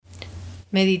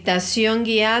Meditación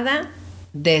guiada,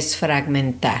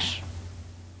 Desfragmentar.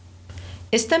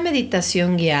 Esta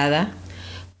meditación guiada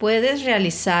puedes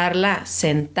realizarla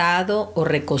sentado o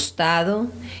recostado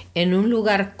en un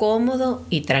lugar cómodo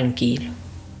y tranquilo.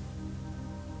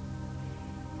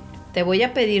 Te voy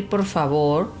a pedir por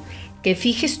favor que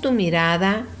fijes tu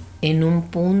mirada en un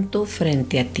punto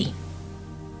frente a ti.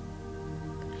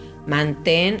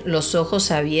 Mantén los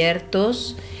ojos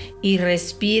abiertos y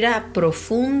respira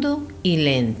profundo y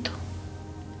lento,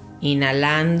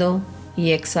 inhalando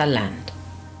y exhalando.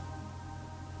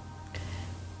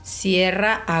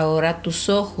 Cierra ahora tus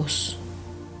ojos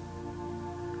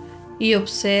y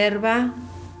observa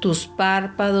tus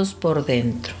párpados por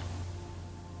dentro.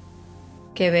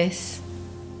 ¿Qué ves?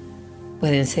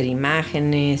 Pueden ser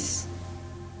imágenes,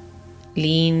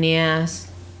 líneas,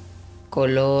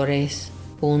 colores,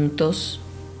 puntos.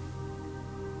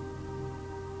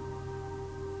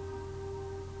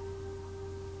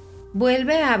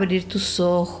 Vuelve a abrir tus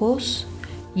ojos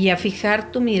y a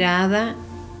fijar tu mirada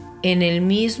en el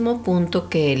mismo punto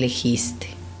que elegiste.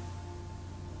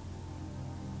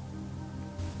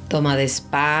 Toma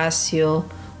despacio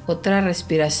otra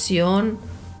respiración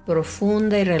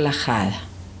profunda y relajada.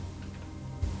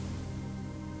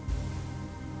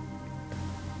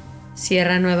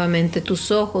 Cierra nuevamente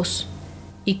tus ojos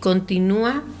y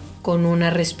continúa con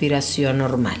una respiración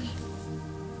normal.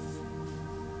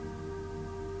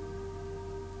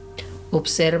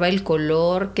 Observa el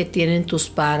color que tienen tus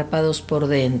párpados por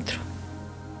dentro.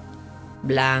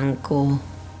 Blanco,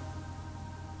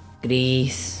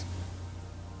 gris,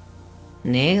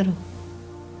 negro,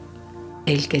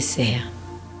 el que sea.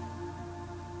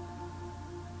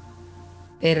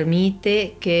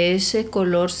 Permite que ese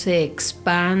color se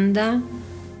expanda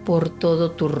por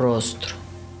todo tu rostro.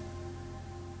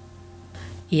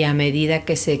 Y a medida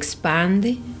que se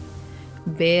expande,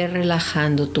 ve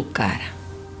relajando tu cara.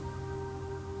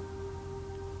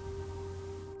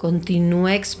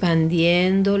 Continúa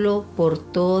expandiéndolo por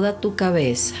toda tu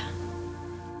cabeza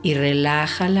y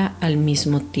relájala al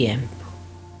mismo tiempo.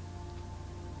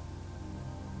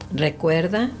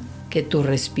 Recuerda que tu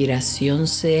respiración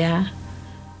sea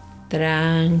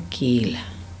tranquila.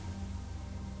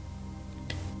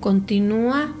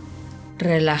 Continúa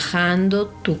relajando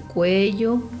tu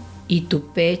cuello y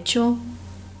tu pecho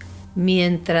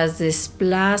mientras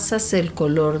desplazas el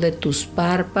color de tus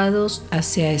párpados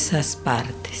hacia esas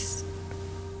partes.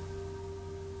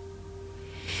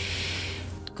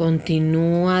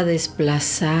 Continúa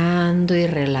desplazando y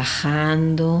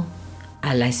relajando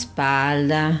a la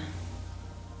espalda,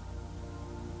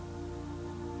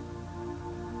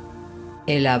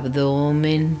 el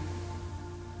abdomen.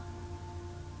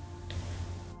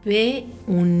 Ve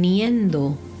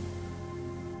uniendo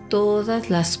todas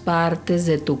las partes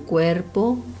de tu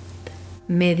cuerpo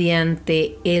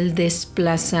mediante el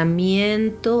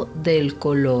desplazamiento del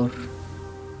color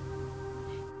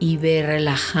y ve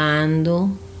relajando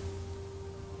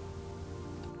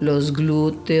los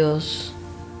glúteos,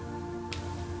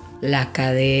 la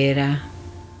cadera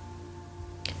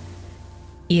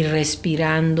y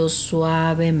respirando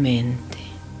suavemente.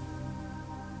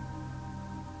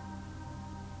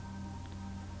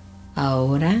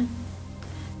 Ahora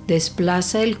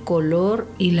desplaza el color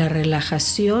y la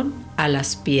relajación a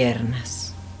las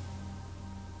piernas,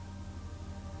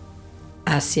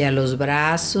 hacia los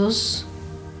brazos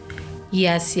y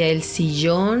hacia el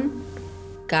sillón,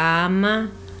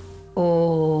 cama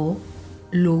o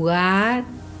lugar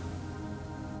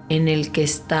en el que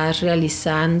estás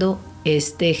realizando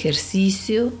este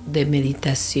ejercicio de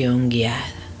meditación guiada.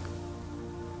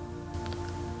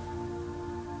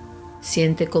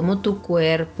 Siente cómo tu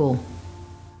cuerpo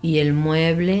y el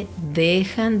mueble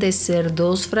dejan de ser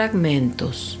dos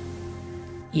fragmentos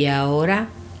y ahora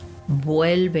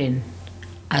vuelven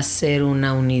a ser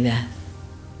una unidad.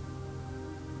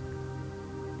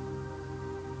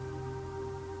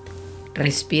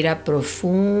 Respira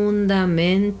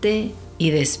profundamente y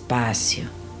despacio.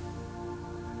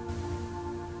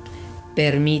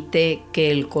 Permite que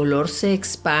el color se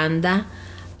expanda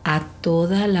a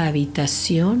toda la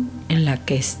habitación en la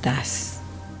que estás.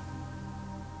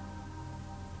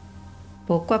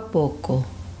 Poco a poco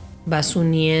vas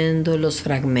uniendo los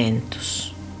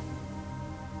fragmentos,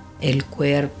 el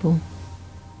cuerpo,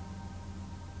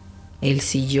 el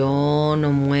sillón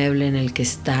o mueble en el que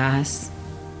estás,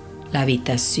 la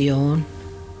habitación,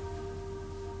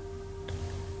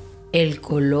 el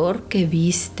color que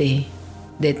viste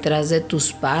detrás de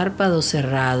tus párpados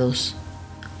cerrados.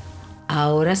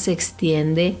 Ahora se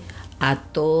extiende a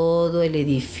todo el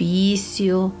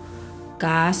edificio,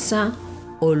 casa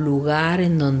o lugar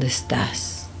en donde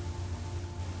estás.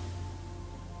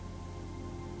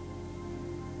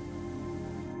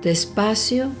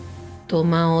 Despacio,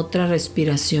 toma otra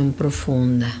respiración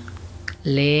profunda,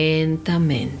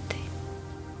 lentamente.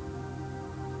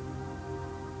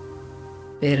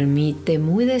 Permite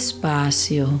muy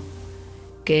despacio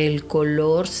que el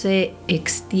color se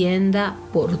extienda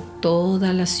por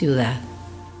toda la ciudad.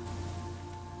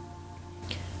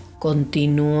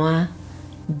 Continúa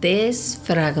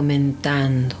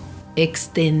desfragmentando,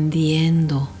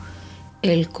 extendiendo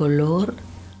el color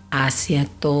hacia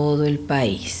todo el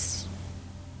país.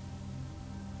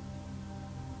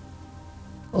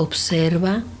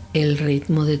 Observa el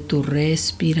ritmo de tu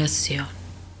respiración.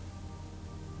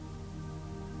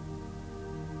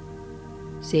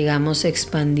 Sigamos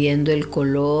expandiendo el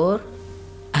color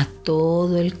a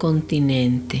todo el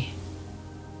continente.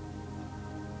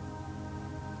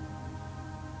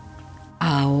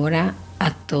 Ahora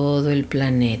a todo el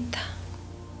planeta.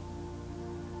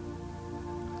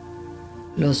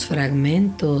 Los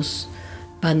fragmentos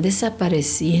van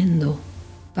desapareciendo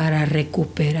para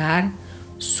recuperar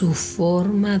su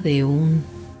forma de un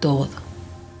todo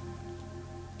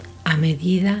a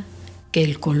medida que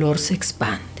el color se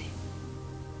expande.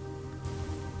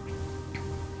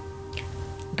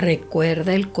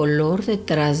 Recuerda el color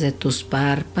detrás de tus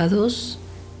párpados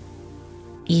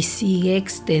y sigue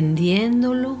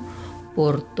extendiéndolo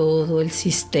por todo el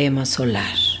sistema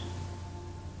solar.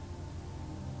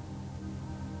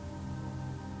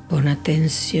 Pon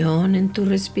atención en tu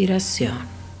respiración.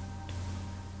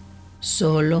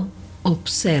 Solo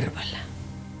obsérvala.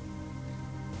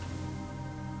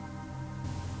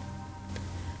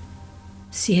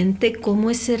 Siente cómo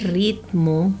ese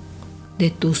ritmo de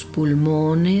tus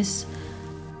pulmones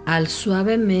al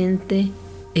suavemente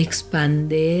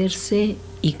expandirse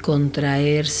y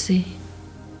contraerse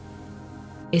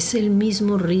es el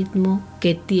mismo ritmo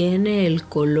que tiene el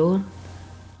color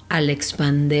al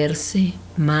expandirse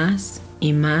más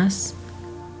y más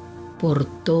por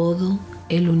todo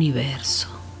el universo.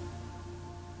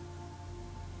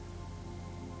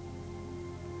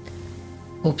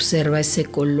 Observa ese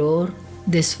color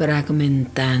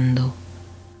desfragmentando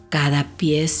cada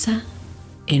pieza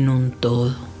en un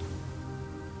todo.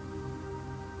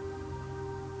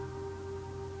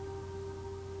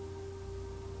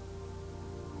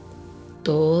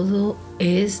 Todo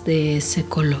es de ese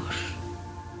color.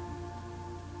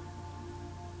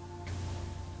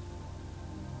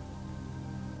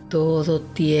 Todo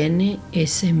tiene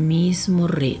ese mismo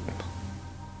ritmo.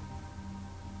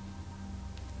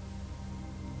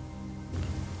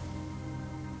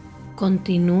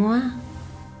 Continúa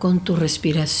con tu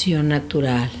respiración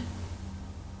natural.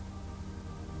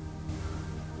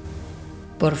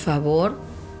 Por favor,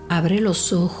 abre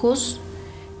los ojos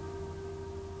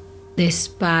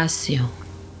despacio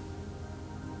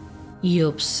y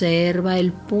observa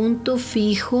el punto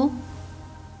fijo,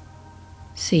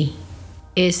 sí,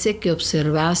 ese que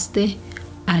observaste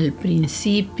al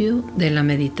principio de la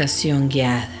meditación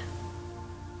guiada.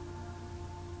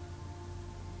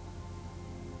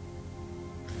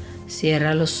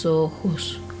 Cierra los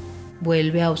ojos,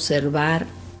 vuelve a observar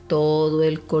todo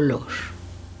el color.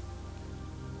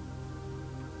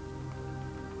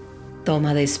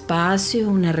 Toma despacio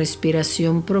una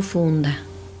respiración profunda.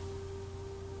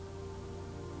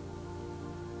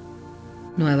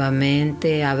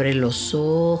 Nuevamente abre los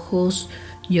ojos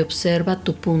y observa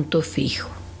tu punto fijo.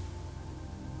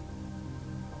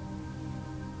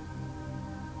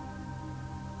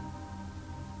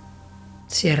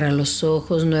 Cierra los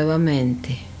ojos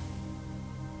nuevamente.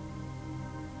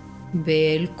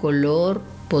 Ve el color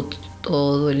por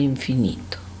todo el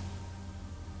infinito.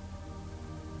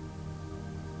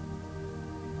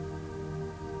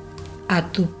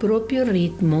 A tu propio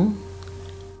ritmo,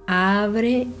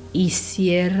 abre y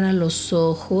cierra los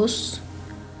ojos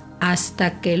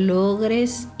hasta que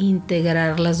logres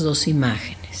integrar las dos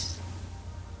imágenes.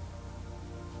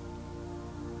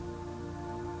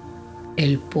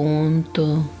 El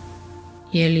punto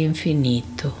y el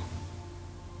infinito.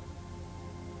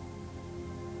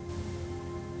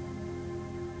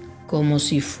 Como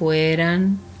si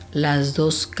fueran las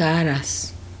dos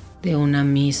caras de una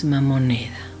misma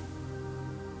moneda.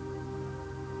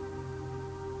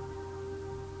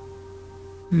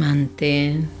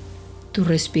 Mantén tu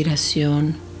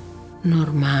respiración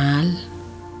normal.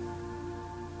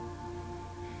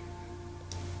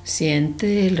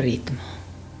 Siente el ritmo.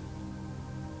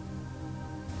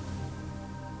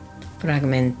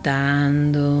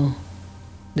 Fragmentando,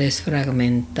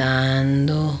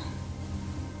 desfragmentando,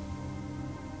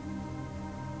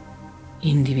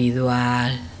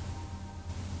 individual,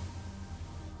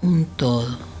 un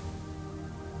todo.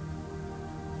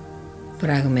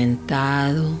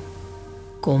 Fragmentado,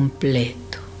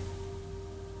 completo.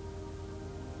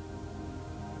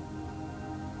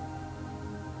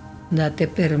 Date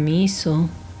permiso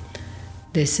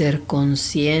de ser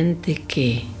consciente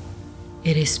que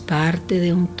eres parte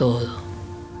de un todo,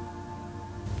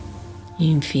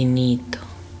 infinito,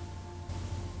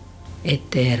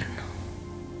 eterno.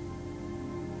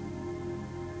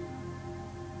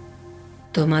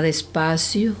 Toma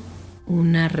despacio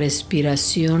una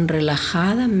respiración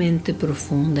relajadamente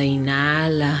profunda.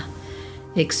 Inhala,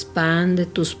 expande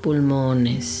tus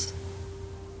pulmones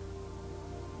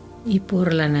y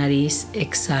por la nariz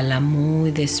exhala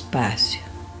muy despacio.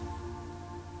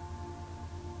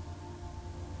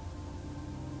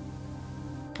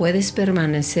 Puedes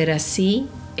permanecer así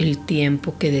el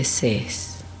tiempo que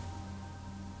desees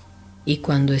y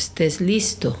cuando estés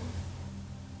listo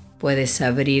puedes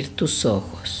abrir tus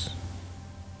ojos.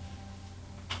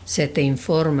 Se te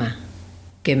informa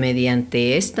que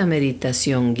mediante esta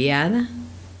meditación guiada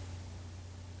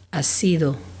has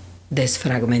sido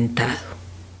desfragmentado.